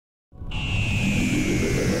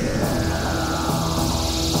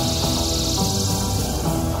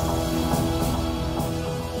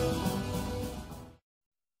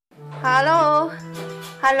Hello.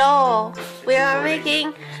 Hello. We are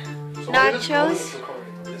making nachos.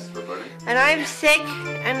 And I'm sick.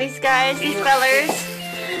 And these guys, these fellers,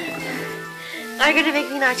 are gonna make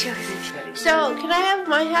me nachos. So, can I have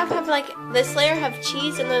my half have like this layer have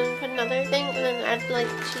cheese and then put another thing and then add like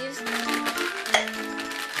cheese?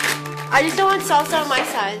 I just don't want salsa on my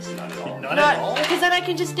size. Not at all? Because then I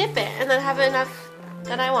can just dip it and then have enough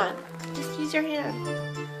that I want. Just use your hand.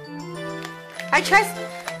 I trust.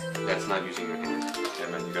 That's not using your hand. Yeah,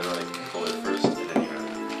 man, you gotta like pull it first and then you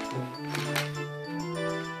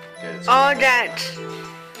gotta. All that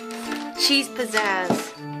cheese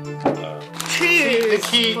pizzazz. Cheese. The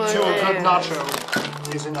key to a good nacho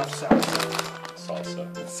is enough salsa. Salsa.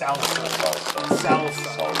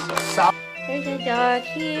 Salsa. There's a dog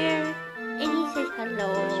here, and he says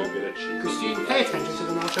hello. So good at cheese. Christine, pay attention to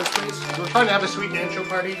the nachos, please. We're trying to have a sweet Nancho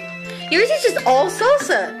party. Yours is just all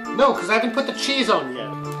salsa. No, because I haven't put the cheese on yet.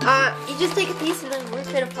 You just take a piece and then rip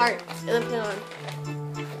it apart and then put it on.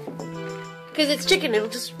 Because it's chicken, it'll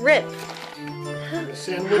just rip. The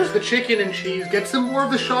sandwich, the chicken and cheese. Get some more of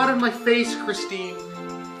the shot on my face, Christine.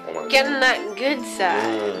 Getting that good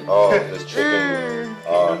side. Oh, this chicken. You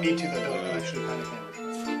don't need to, though. Don't actually kind of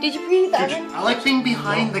camera. Did you preheat the oven? I like being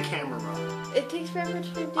behind the camera. It takes forever to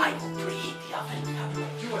do. I will preheat the oven.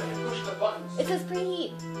 Do it and push the buttons. It says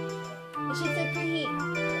preheat. It should say preheat.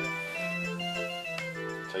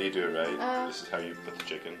 That's how you do it, right? This is how you put the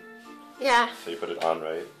chicken. Yeah. So you put it on,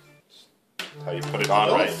 right? How you put it on,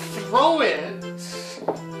 Don't right? throw it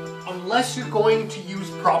unless you're going to use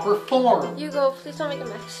proper form. You go. Please don't make a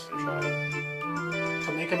mess. I'm trying.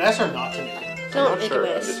 To make a mess or not to make a mess? Don't make a I'm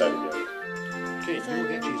mess. decided yet. Okay, you will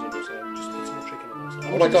get cheese on your side. Just put some more chicken on my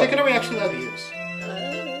side. Oh my God. Chicken are we actually allowed to use?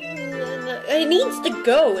 It needs to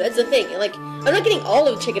go. That's the thing. Like, I'm not getting all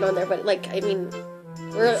of the chicken on there, but like, I mean,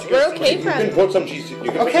 we're okay You for can it. put some cheese. You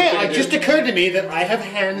can put Okay, some it just occurred to me that I have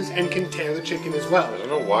hands and can tear the chicken as well. I don't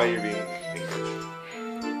know why you're being English.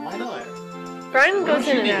 Why not? Brian goes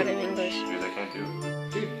in you and out mean? in English. Because I can't do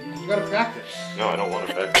it. Dude, you gotta practice. No, I don't want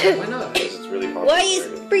to practice. Why not? Because it's really Why is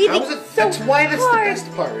complicated. breathing How is it? so That's why that's hard? the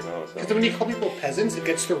best part. No, it's not. Because when you call people peasants, it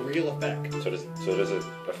gets the real effect. So does a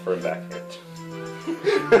firm backhand.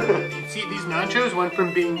 See, these nachos went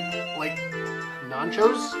from being like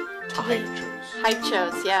nachos to hychos.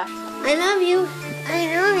 Hychos, yeah. I love you.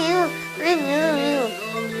 I love you. I love you.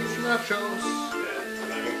 These nachos.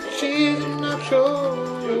 Cheese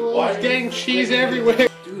nachos. Dude, why are you getting cheese everywhere?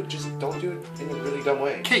 Dude, just don't do it in a really dumb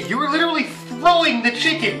way. Okay, you were literally throwing the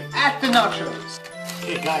chicken at the nachos.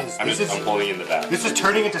 Okay, guys, I'm pulling in the back. this is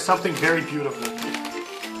turning into something very beautiful.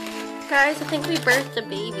 Guys, I think we birthed a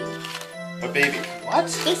baby. A baby. What?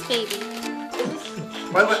 This baby.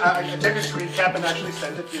 By the way, I took a screen cap and actually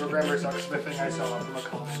sent it to your grammar sucks the thing I saw from a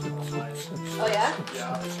comment online. Oh yeah?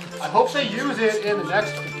 Yeah. I hope they use it in the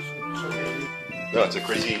next one. Okay. No, it's a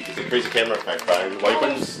crazy camera effect, Brian. Why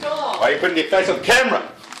are you putting the effects on the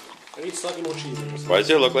camera? I need slightly more cheese. Why does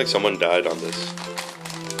it look like someone died on this?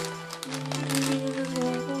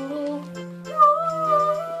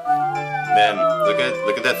 Man, look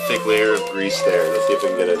at that thick layer of grease there. Let's see if we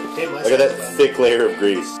can get it. Look at that thick layer of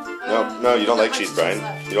grease. No, you don't like cheese, Brian.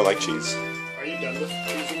 You don't like cheese. Are you done with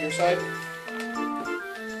cheese on your side?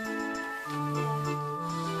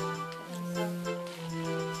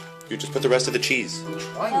 You just put the rest of the cheese. I'm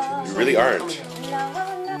trying to. You really aren't.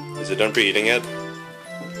 Is it done preheating yet?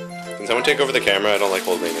 Can someone take over the camera? I don't like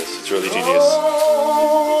holding this. It's really tedious.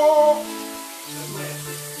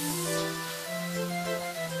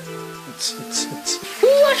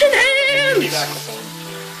 Washing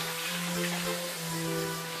hands!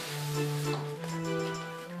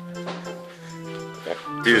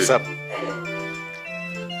 Dude. What's up?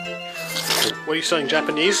 What are you selling?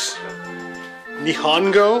 Japanese?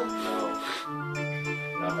 Nihongo?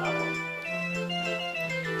 Not that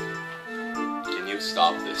one. Can you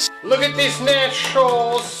stop this? Look at these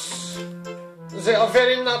nachos! They are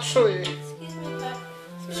very naturally.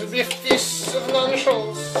 The beef of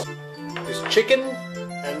nachos. There's chicken,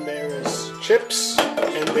 and there is chips,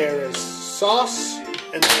 and there is sauce,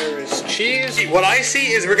 and there is cheese. What I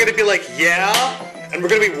see is we're gonna be like, yeah, and we're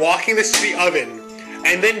gonna be walking this to the oven.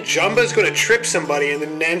 And then Jumba's gonna trip somebody and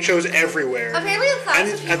then Nanchos everywhere. Apparently the class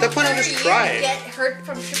And at that point I'll just cry. get hurt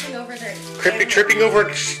from tripping over their... Tripping over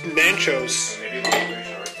Nanchos.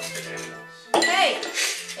 Hey!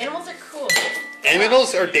 Animals are cool.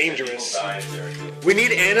 Animals are dangerous. We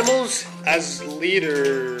need animals as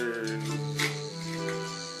leaders.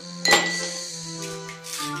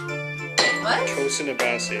 What?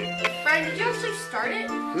 Kosinabasi. Brian, did you actually start it?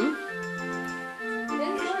 Hmm?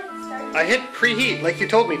 Didn't you like start it? I hit preheat like you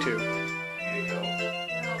told me to.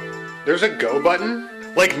 There's a go button?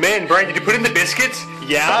 Like, man, Brian, did you put in the biscuits?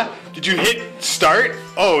 Yeah? Did you hit start?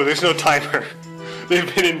 Oh, there's no timer.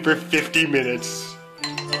 They've been in for 50 minutes.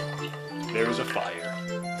 There's a fire.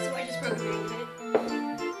 So I just broke a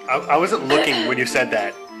magnet. I wasn't looking when you said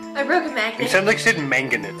that. I broke a magnet. You sounded like you said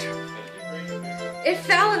manganate. It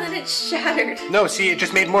fell and then it shattered. No, see, it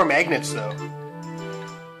just made more magnets, though.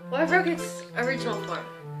 Well, I broke its original form.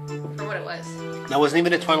 For what it was. That wasn't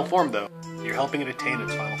even its final form, though. You're helping it attain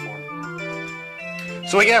its final form.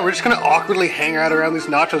 So yeah, we're just gonna awkwardly hang out around these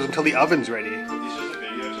nachos until the oven's ready. It's just a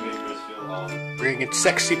video to make Chris feel all. Bring it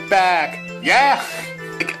sexy back. Yeah!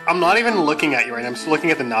 Like, I'm not even looking at you right now, I'm just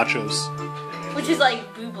looking at the nachos. Which is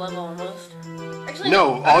like boob level almost. Actually,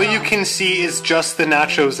 No, all you can see is just the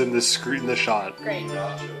nachos in this screen, in the shot. Great.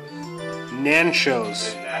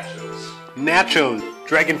 Nanchos. Nachos. Nachos.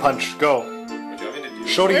 Dragon punch. Go. What do you want me to do?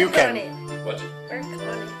 Show to you Work on can. it. What? Work on it.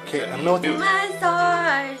 Okay, I don't know what the...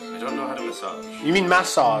 Massage. I don't know how to massage. You mean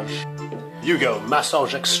massage. You go.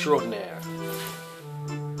 Massage extraordinaire. Oh,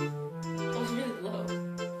 it's really low.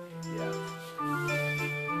 Yeah.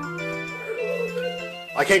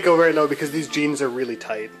 I can't go very low because these jeans are really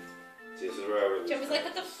tight. See, this is where I really. Jim was like,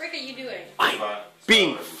 what the frick are you doing? I'm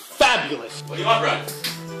being fabulous. What do you want, Brian?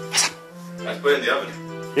 Let's put it in the oven.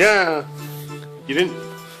 Yeah. You didn't...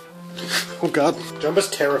 Oh god. Jumba's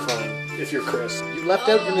terrifying, if you're Chris. You left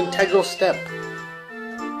out an integral step.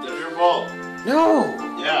 That's your ball. No!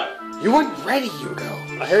 Yeah. You weren't ready, Hugo.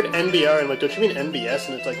 I heard NBR and like, don't you mean NBS?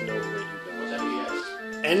 And it's like, no, wait, Hugo. What's MBS?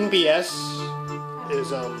 NBS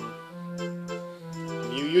is,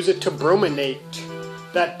 you use it to brominate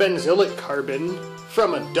that benzylic carbon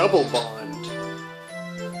from a double bond.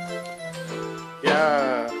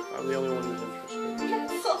 Yeah, I'm the only one who's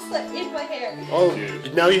interested. Salsa in my hair. Oh,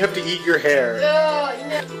 Dude. now you have to eat your hair. Oh,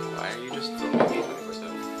 no. Why are you just filming me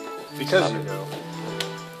 24/7? Because, Hugo,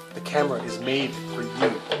 the camera is made for you.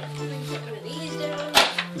 One of these down.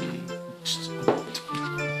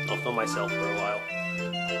 I'll film myself for a while.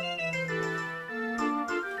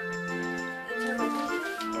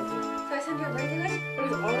 So I sent you a birthday wish? It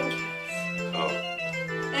was all in caps. Oh.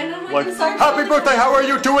 And I'm like, Like, I'm sorry. happy birthday, how are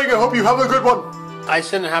you doing? I hope you have a good one. I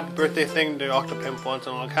sent a happy birthday thing to Octopimp once,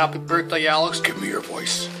 and I'm like, happy birthday, Alex. Give me your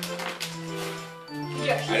voice.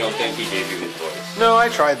 I don't think he gave you his voice. No, I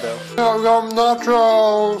tried though.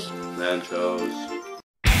 Nachos. Nanchos.